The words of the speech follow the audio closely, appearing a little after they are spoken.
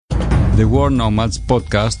the World Nomads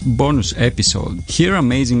podcast bonus episode. Hear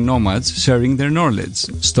amazing nomads sharing their knowledge,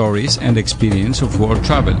 stories and experience of world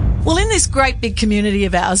travel. Well, in this great big community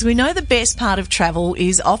of ours, we know the best part of travel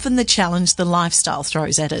is often the challenge the lifestyle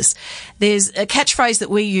throws at us. There's a catchphrase that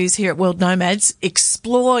we use here at World Nomads,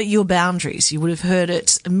 explore your boundaries. You would have heard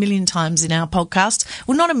it a million times in our podcast.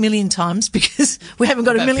 Well, not a million times because we haven't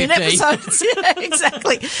got a million 15 episodes. Yeah,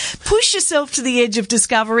 exactly. Push yourself to the edge of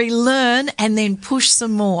discovery, learn, and then push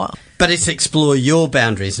some more. But it's explore your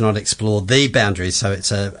boundaries, not explore the boundaries. So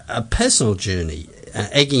it's a personal journey,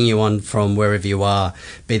 egging you on from wherever you are,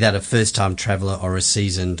 be that a first-time traveller or a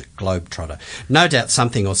seasoned globetrotter. No doubt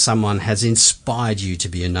something or someone has inspired you to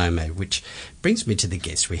be a nomad, which brings me to the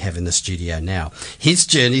guest we have in the studio now. His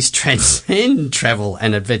journeys transcend travel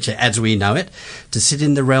and adventure as we know it to sit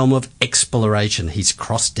in the realm of exploration. He's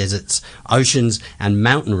crossed deserts, oceans and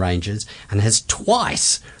mountain ranges and has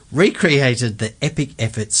twice recreated the epic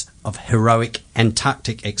efforts of heroic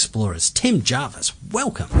Antarctic explorers. Tim Jarvis,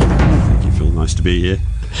 welcome. Thank you, Phil. Nice to be here.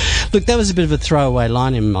 Look, that was a bit of a throwaway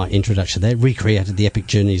line in my introduction there. Recreated the epic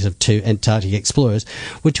journeys of two Antarctic explorers.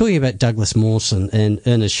 We're talking about Douglas Mawson and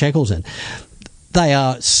Ernest Shackleton. They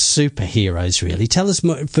are superheroes, really. Tell us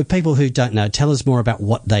more, for people who don't know, tell us more about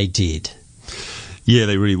what they did. Yeah,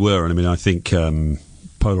 they really were. And I mean, I think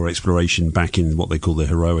polar exploration back in what they call the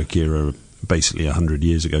heroic era, basically 100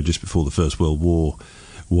 years ago, just before the First World War,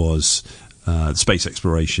 was space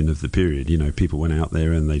exploration of the period. You know, people went out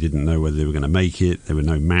there and they didn't know whether they were going to make it. There were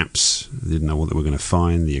no maps. They didn't know what they were going to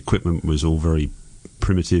find. The equipment was all very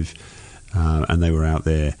primitive, and they were out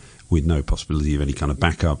there with no possibility of any kind of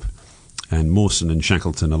backup. And Mawson and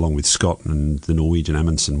Shackleton, along with Scott and the Norwegian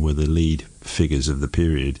Amundsen, were the lead figures of the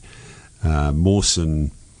period.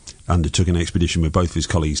 Mawson undertook an expedition where both of his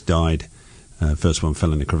colleagues died. First one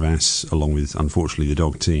fell in a crevasse, along with, unfortunately, the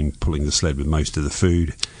dog team pulling the sled with most of the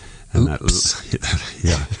food. And that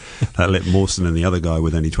left Mawson and the other guy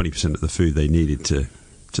with only 20% of the food they needed to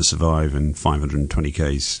survive, and 520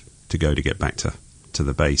 k's to go to get back to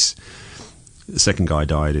the base. The second guy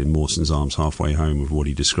died in Mawson's arms halfway home of what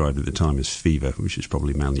he described at the time as fever, which is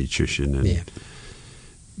probably malnutrition and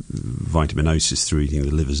vitaminosis through eating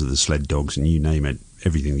the livers of the sled dogs, and you name it,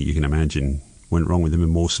 everything that you can imagine went wrong with him,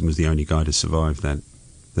 and Mawson was the only guy to survive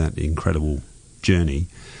that incredible journey.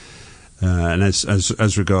 And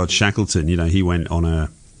as regards Shackleton, you know, he went on a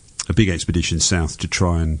big expedition south to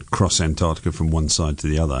try and cross Antarctica from one side to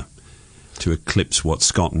the other to eclipse what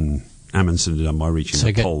Scott and Amundsen had done by reaching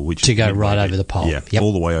the pole, which to go right over the pole,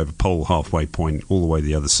 all the way over pole, halfway point, all the way to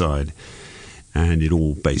the other side, and it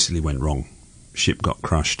all basically went wrong. Ship got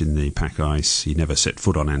crushed in the pack ice. He never set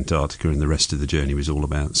foot on Antarctica, and the rest of the journey was all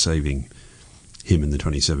about saving him and the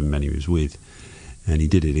 27 men he was with. And he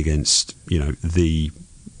did it against, you know, the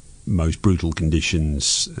most brutal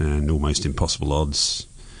conditions and almost impossible odds.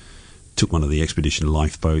 Took one of the expedition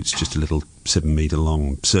lifeboats, just a little 7-metre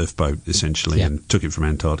long surf boat essentially, and took it from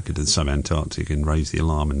Antarctica to the sub-Antarctic and raised the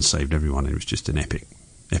alarm and saved everyone. It was just an epic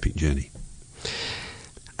journey.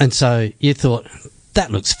 And so you thought,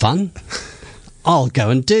 that looks fun. I'll go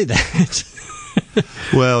and do that.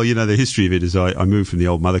 Well, you know, the history of it is I moved from the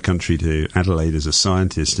old mother country to Adelaide as a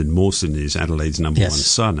scientist, and Mawson is Adelaide's number one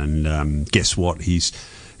son. And guess what? He's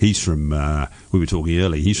from, we were talking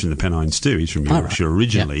earlier, he's from the Pennines too. He's from Yorkshire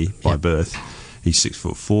originally by birth. He's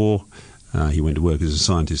 6'4". He went to work as a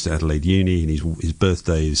scientist at Adelaide Uni, and his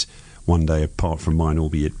birthday is one day apart from mine,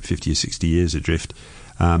 albeit 50 or 60 years adrift.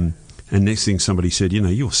 And next thing somebody said, you know,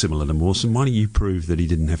 you're similar to Mawson. Why don't you prove that he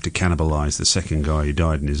didn't have to cannibalise the second guy who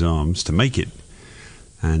died in his arms to make it?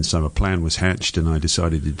 And so a plan was hatched, and I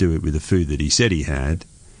decided to do it with the food that he said he had,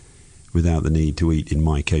 without the need to eat, in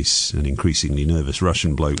my case, an increasingly nervous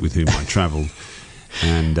Russian bloke with whom I travelled,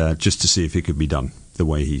 and just to see if it could be done the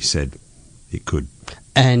way he said it could.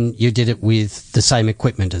 And you did it with the same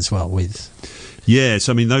equipment as well? Yes,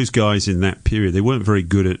 I mean, those guys in that period, they weren't very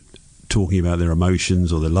good at talking about their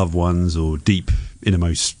emotions or their loved ones or deep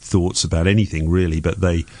innermost thoughts about anything, really, but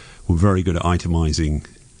they were very good at itemising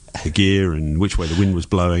the gear and which way the wind was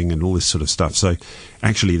blowing and all this sort of stuff. So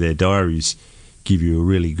actually their diaries give you a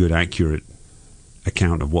really good, accurate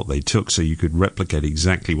account of what they took, so you could replicate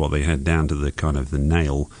exactly what they had down to the kind of the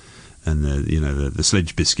nail and the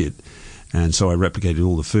sledge biscuit. And so I replicated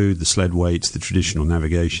all the food, the sled weights, the traditional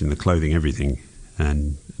navigation, the clothing, everything,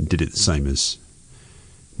 and did it the same as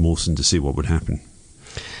Mawson to see what would happen.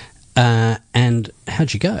 And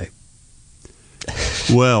how'd you go?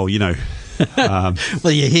 Well, you know... well,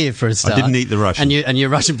 you're here for a start. I didn't eat the Russian. And you're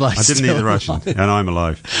Russian bloke. I didn't eat the Russian, and I'm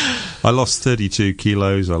alive. I lost 32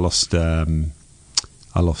 kilos. I lost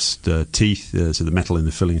teeth, so the metal in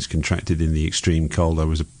the fillings contracted in the extreme cold. I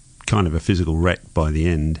was kind of a physical wreck by the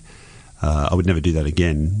end. I would never do that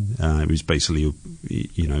again. It was basically,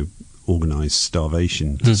 organised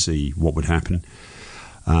starvation to see what would happen.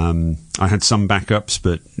 I had some backups,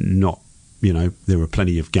 but not, there were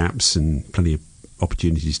plenty of gaps and plenty of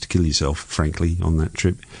opportunities to kill yourself, frankly, on that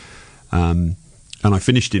trip. And I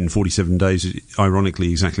finished it in 47 days,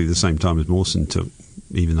 ironically exactly the same time as Mawson took,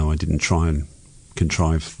 even though I didn't try and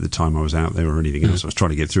contrive the time I was out there or anything else. I was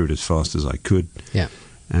trying to get through it as fast as I could. Yeah.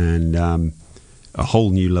 And a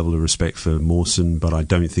whole new level of respect for Mawson, but I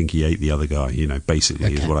don't think he ate the other guy,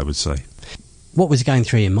 basically is what I would say. What was going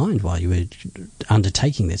through your mind while you were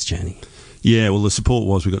undertaking this journey? Yeah, well, the support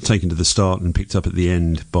was we got taken to the start and picked up at the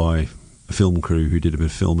end by a film crew who did a bit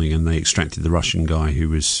of filming, and they extracted the Russian guy who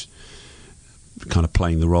was kind of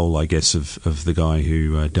playing the role, I guess, of the guy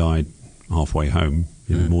who died halfway home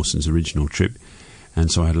in Mawson's original trip. And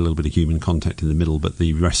so I had a little bit of human contact in the middle, but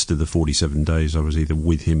the rest of the 47 days I was either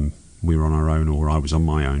with him, we were on our own, or I was on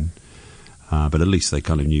my own. But at least they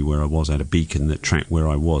kind of knew where I was. I had a beacon that tracked where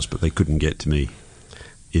I was, but they couldn't get to me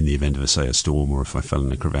in the event of, say, a storm, or if I fell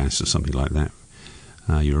in a crevasse or something like that.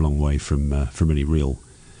 You're a long way from any real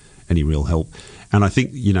help. And I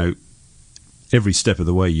think, every step of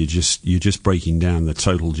the way you're just breaking down the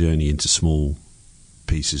total journey into small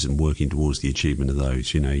pieces and working towards the achievement of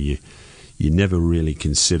those. You never really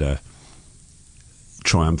consider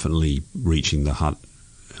triumphantly reaching the hut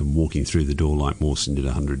and walking through the door like Mawson did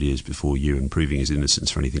 100 years before you and proving his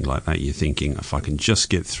innocence or anything like that. You're thinking, if I can just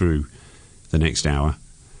get through the next hour,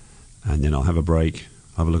 and then I'll have a break,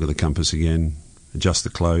 have a look at the compass again, adjust the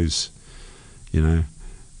clothes,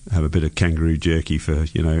 have a bit of kangaroo jerky for,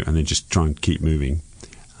 and then just try and keep moving.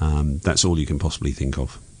 That's all you can possibly think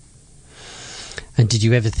of. And did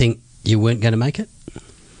you ever think you weren't going to make it?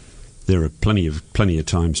 There are plenty of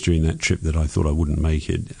times during that trip that I thought I wouldn't make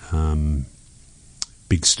it.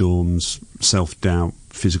 Big storms, self-doubt,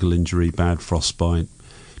 physical injury, bad frostbite,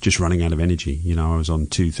 just running out of energy. I was on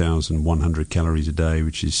 2,100 calories a day,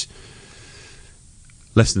 which is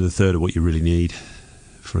less than a third of what you really need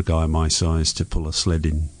for a guy my size to pull a sled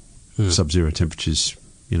in sub-zero temperatures,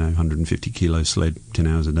 150 kilo sled, 10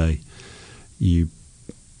 hours a day.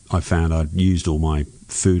 I found I'd used all my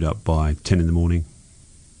food up by 10 in the morning.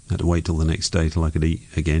 Had to wait till the next day till I could eat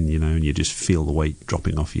again, and you just feel the weight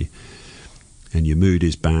dropping off you. And your mood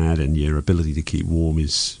is bad, and your ability to keep warm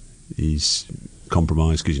is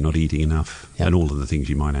compromised because you're not eating enough, and all of the things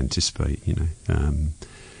you might anticipate,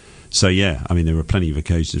 So, there were plenty of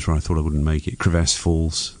occasions where I thought I wouldn't make it. Crevasse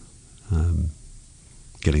falls,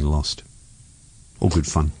 getting lost. All good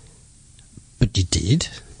fun. But you did.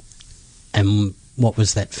 And what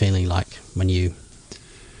was that feeling like when you...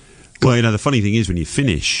 Well, the funny thing is when you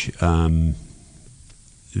finish,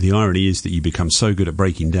 the irony is that you become so good at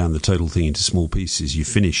breaking down the total thing into small pieces. You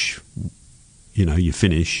finish,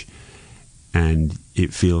 and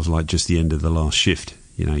it feels like just the end of the last shift.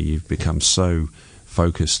 You've become so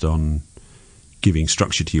focused on giving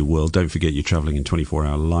structure to your world. Don't forget you're travelling in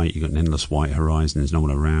 24-hour light. You've got an endless white horizon. There's no one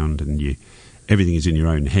around, and everything is in your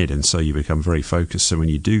own head, and so you become very focused. So when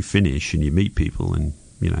you do finish and you meet people and,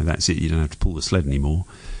 that's it, you don't have to pull the sled anymore,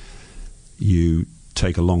 you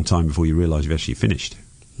take a long time before you realise you've actually finished.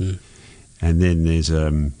 And then there's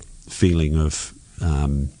a feeling of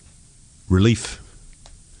relief,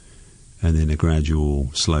 and then a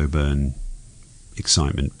gradual, slow burn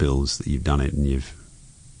excitement builds that you've done it and you've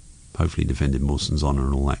hopefully defended Mawson's honour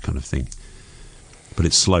and all that kind of thing. But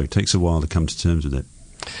it's slow. It takes a while to come to terms with it.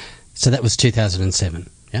 So that was 2007,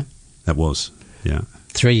 yeah? That was, yeah.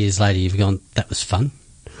 3 years later, you've gone, that was fun.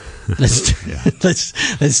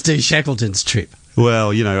 Let's do Shackleton's trip.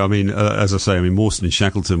 Well, as I say, Mawson and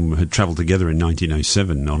Shackleton had travelled together in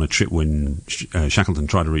 1907 on a trip when Shackleton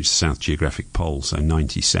tried to reach the South Geographic Pole, so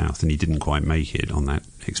 90 south, and he didn't quite make it on that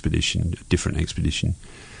expedition, a different expedition.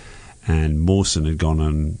 And Mawson had gone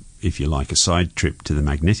on, if you like, a side trip to the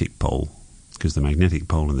magnetic pole, because the magnetic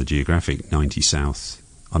pole and the geographic 90 south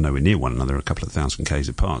are nowhere near one another, a couple of thousand k's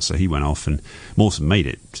apart. So he went off, and Mawson made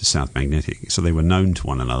it to South Magnetic, so they were known to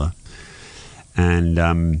one another.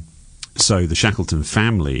 And so the Shackleton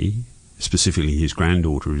family, specifically his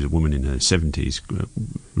granddaughter, who's a woman in her 70s, a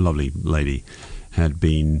lovely lady, had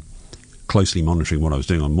been closely monitoring what I was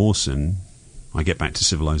doing on Mawson. I get back to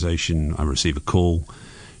civilization, I receive a call.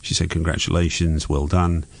 She said, "Congratulations, well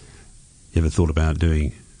done. You ever thought about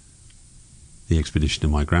doing the expedition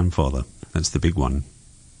of my grandfather?" That's the big one,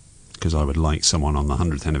 because I would like someone on the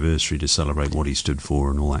 100th anniversary to celebrate what he stood for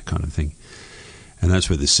and all that kind of thing. And that's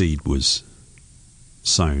where the seed was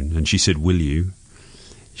sown. And she said, "Will you?"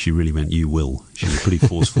 She really meant "you will." She was pretty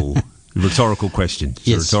forceful. Rhetorical question. It's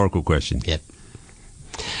yes. A rhetorical question. Yep.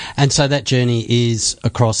 And so that journey is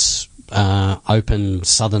across open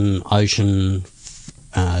Southern Ocean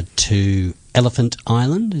to Elephant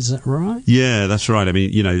Island, is that right? Yeah, that's right. I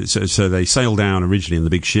mean, so they sail down originally in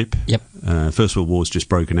the big ship. Yep. First World War's just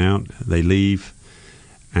broken out. They leave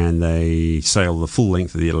and they sail the full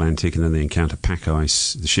length of the Atlantic, and then they encounter pack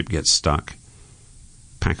ice. The ship gets stuck.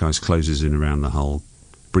 Pack ice closes in around the hull,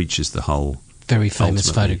 breaches the hull. Very famous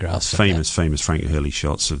photographs. Famous Frank Hurley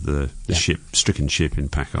shots of the ship, stricken ship in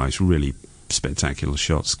pack ice. Really spectacular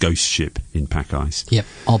shots. Ghost ship in pack ice. Yep,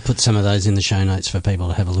 I'll put some of those in the show notes for people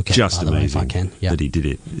to have a look at. Just amazing if I can. that he did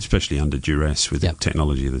it, especially under duress with the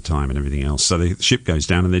technology of the time and everything else. So the ship goes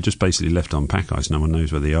down and they're just basically left on pack ice. No one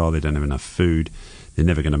knows where they are. They don't have enough food. They're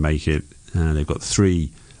never going to make it. They've got 3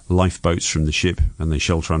 lifeboats from the ship, and they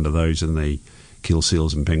shelter under those, and they kill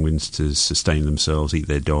seals and penguins to sustain themselves, eat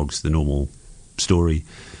their dogs, the normal story.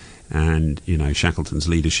 And, Shackleton's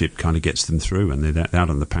leadership kind of gets them through, and they're out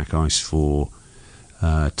on the pack ice for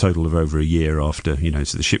a total of over a year after,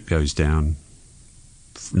 so the ship goes down,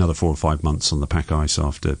 another 4 or 5 months on the pack ice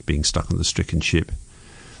after being stuck on the stricken ship.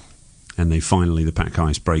 And the pack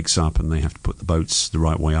ice breaks up, and they have to put the boats the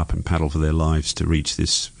right way up and paddle for their lives to reach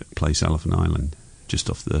this place, Elephant Island, just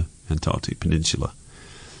off the Antarctic Peninsula.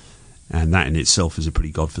 And that in itself is a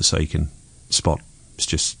pretty godforsaken spot. It's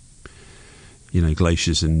just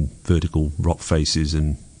glaciers and vertical rock faces,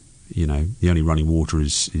 and the only running water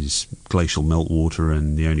is glacial meltwater,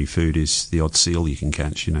 and the only food is the odd seal you can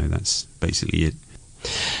catch. That's basically it.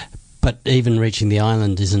 But even reaching the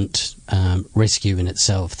island isn't rescue in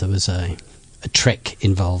itself. There was a trek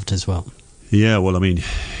involved as well. Yeah, well,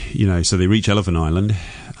 so they reach Elephant Island.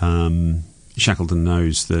 Shackleton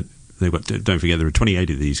knows that they've got. Don't forget, there are 28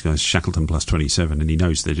 of these guys. Shackleton plus 27, and he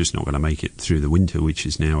knows they're just not going to make it through the winter, which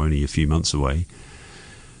is now only a few months away.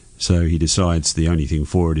 So he decides the only thing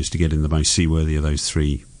for it is to get in the most seaworthy of those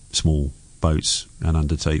 3 small boats and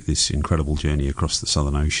undertake this incredible journey across the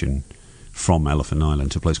Southern Ocean from Elephant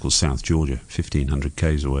Island to a place called South Georgia, 1,500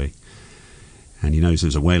 k's away. And he knows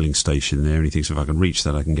there's a whaling station there, and he thinks if I can reach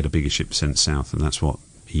that, I can get a bigger ship sent south, and that's what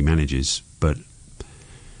he manages. But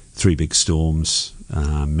 3 big storms,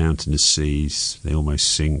 mountainous seas, they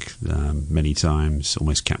almost sink many times,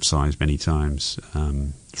 almost capsize many times,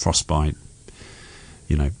 frostbite,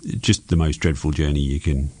 just the most dreadful journey you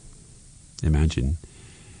can imagine.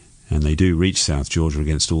 And they do reach South Georgia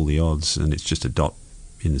against all the odds, and it's just a dot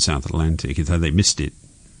in the South Atlantic. They missed it.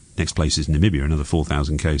 Next place is Namibia, another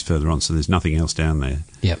 4,000 k's further on, so there's nothing else down there.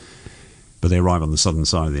 Yep. But they arrive on the southern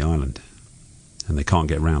side of the island, and they can't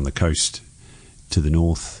get round the coast to the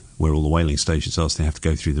north where all the whaling stations are, so they have to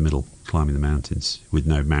go through the middle, climbing the mountains, with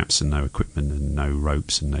no maps and no equipment and no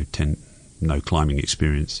ropes and no tent, no climbing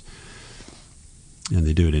experience. And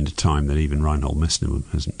they do it in a time that even Reinhold Messner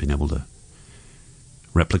hasn't been able to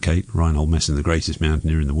replicate. Reinhold Messner, the greatest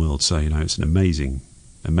mountaineer in the world, so it's an amazing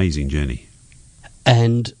journey.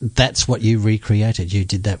 And that's what you recreated. You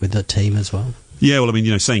did that with the team as well? Yeah,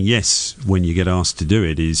 well, saying yes when you get asked to do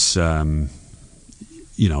it is, I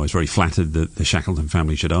was very flattered that the Shackleton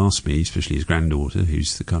family should ask me, especially his granddaughter,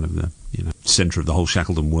 who's the kind of the, centre of the whole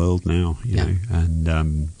Shackleton world now, you know.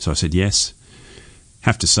 And so I said yes.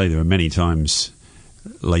 Have to say there are many times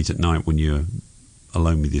late at night when you're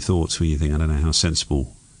alone with your thoughts where you think, I don't know how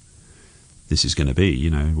sensible this is going to be.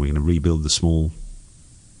 We're going to rebuild the small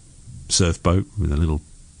surf boat with a little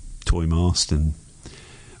toy mast and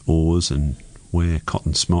oars and wear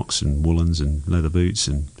cotton smocks and woolens and leather boots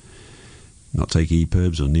and not take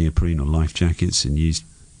EPIRBs or neoprene or life jackets and use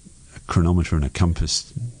a chronometer and a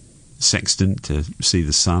compass sextant to see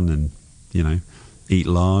the sun and, eat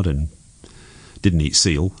lard and didn't eat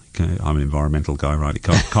seal. Okay, I'm an environmental guy, right?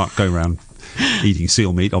 Can't go around eating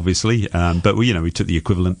seal meat, obviously. But we took the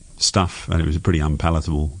equivalent stuff, and it was a pretty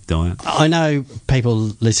unpalatable diet. I know people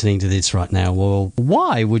listening to this right now, well,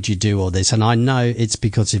 why would you do all this? And I know it's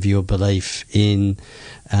because of your belief in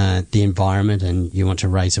the environment, and you want to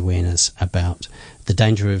raise awareness about the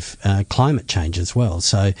danger of climate change as well.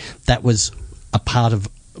 So that was a part of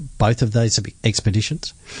both of those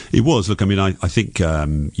expeditions? It was. Look, I think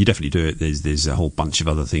you definitely do it. There's a whole bunch of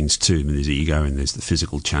other things too. There's ego, and there's the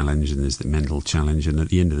physical challenge, and there's the mental challenge. And at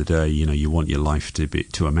the end of the day, you want your life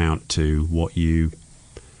to amount to what you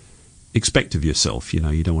expect of yourself. You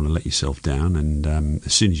don't want to let yourself down. And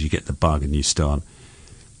as soon as you get the bug and you start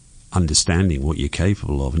understanding what you're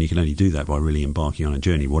capable of, and you can only do that by really embarking on a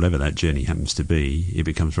journey, whatever that journey happens to be, it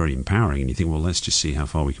becomes very empowering. And you think, well, let's just see how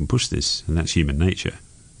far we can push this. And that's human nature,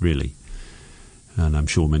 really. And I'm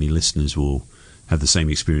sure many listeners will have the same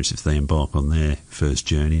experience if they embark on their first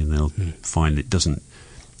journey, and they'll find it doesn't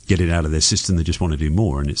get it out of their system. They just want to do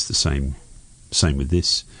more, and it's the same Same with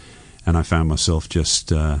this. And I found myself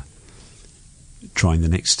just trying the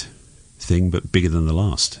next thing, but bigger than the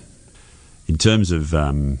last. In terms of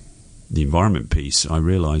the environment piece, I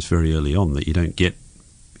realised very early on that you don't get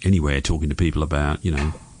anywhere talking to people about,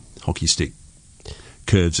 hockey stick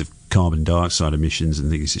curves of carbon dioxide emissions and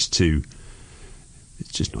things. It's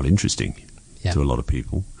just not interesting to a lot of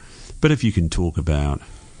people. But if you can talk about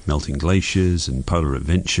melting glaciers and polar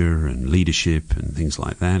adventure and leadership and things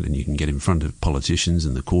like that, and you can get in front of politicians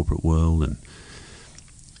and the corporate world, and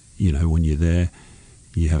when you're there,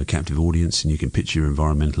 you have a captive audience and you can pitch your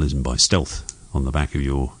environmentalism by stealth on the back of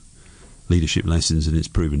your leadership lessons, and it's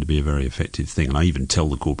proven to be a very effective thing. And I even tell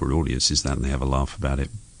the corporate audiences that, and they have a laugh about it.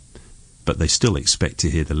 But they still expect to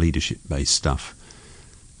hear the leadership-based stuff,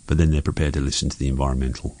 but then they're prepared to listen to the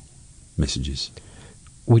environmental messages.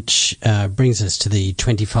 Which brings us to the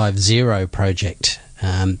 25-0 project.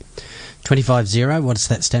 25-0, what does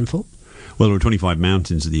that stand for? Well, there are 25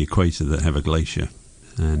 mountains of the equator that have a glacier,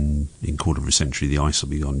 and in a quarter of a century the ice will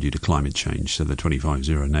be gone due to climate change, so the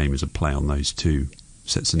 25-0 name is a play on those two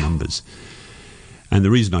sets of numbers. And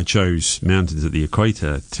the reason I chose mountains at the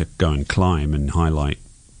equator to go and climb and highlight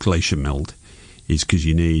glacier melt is because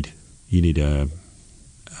you need a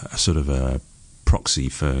sort of a proxy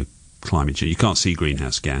for climate change. You can't see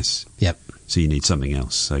greenhouse gas. Yep. So you need something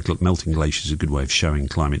else. So melting glaciers is a good way of showing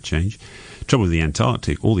climate change. Trouble with the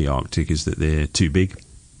Antarctic or the Arctic is that they're too big.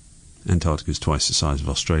 Antarctica is twice the size of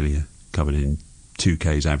Australia, covered in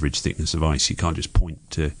 2K's average thickness of ice. You can't just point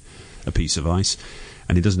to a piece of ice.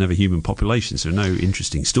 And it doesn't have a human population, so there are no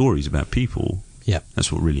interesting stories about people. Yep.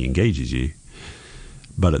 That's what really engages you.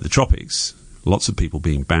 But at the tropics, lots of people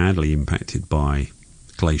being badly impacted by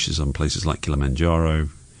glaciers on places like Kilimanjaro,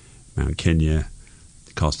 Mount Kenya,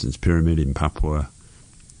 the Carsten's Pyramid in Papua,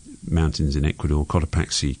 mountains in Ecuador,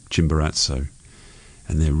 Cotopaxi, Chimborazo,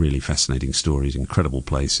 and they're really fascinating stories, incredible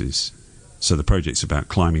places. So the project's about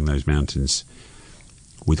climbing those mountains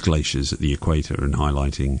with glaciers at the equator and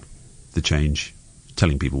highlighting the change,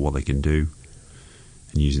 telling people what they can do,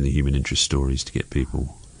 and using the human interest stories to get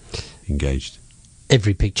people engaged.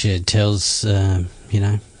 Every picture tells,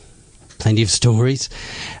 plenty of stories.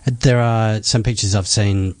 There are some pictures I've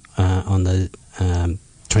seen on the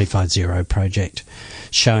 25-0 project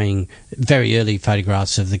showing very early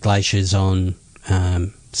photographs of the glaciers on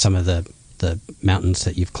some of the mountains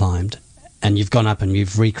that you've climbed. And you've gone up and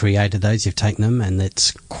you've recreated those, you've taken them, and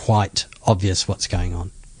it's quite obvious what's going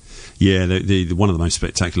on. Yeah, the one of the most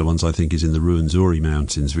spectacular ones, I think, is in the Ruwenzori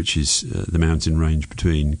Mountains, which is the mountain range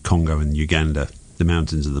between Congo and Uganda. The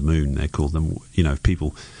Mountains of the Moon, they're called them.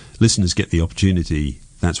 If listeners get the opportunity,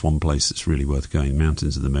 that's one place that's really worth going.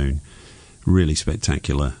 Mountains of the Moon, really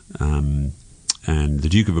spectacular. And the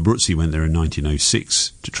Duke of Abruzzi went there in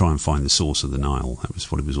 1906 to try and find the source of the Nile. That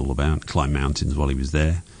was what it was all about, climb mountains while he was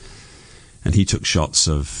there. And he took shots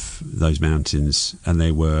of those mountains, and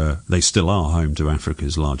they still are home to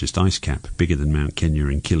Africa's largest ice cap, bigger than Mount Kenya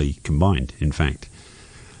and Kili combined, in fact.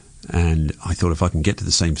 And I thought, if I can get to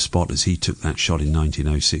the same spot as he took that shot in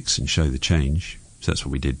 1906 and show the change, so that's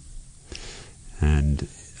what we did. And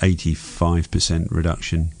 85%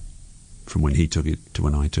 reduction from when he took it to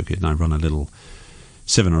when I took it. And I run a little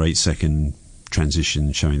 7 or 8 second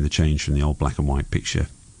transition showing the change from the old black and white picture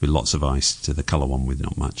with lots of ice to the colour one with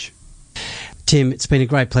not much. Tim, it's been a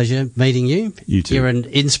great pleasure meeting you. You too. You're an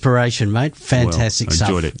inspiration, mate. Fantastic stuff.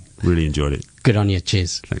 I enjoyed it. Really enjoyed it. Good on you.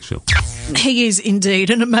 Cheers. Thanks, Phil. He is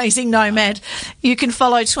indeed an amazing nomad. You can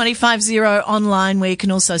follow 25-0 online, where you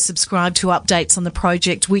can also subscribe to updates on the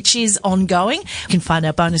project, which is ongoing. You can find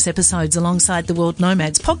our bonus episodes alongside the World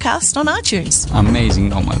Nomads podcast on iTunes. Amazing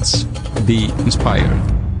Nomads. Be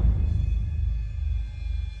inspired.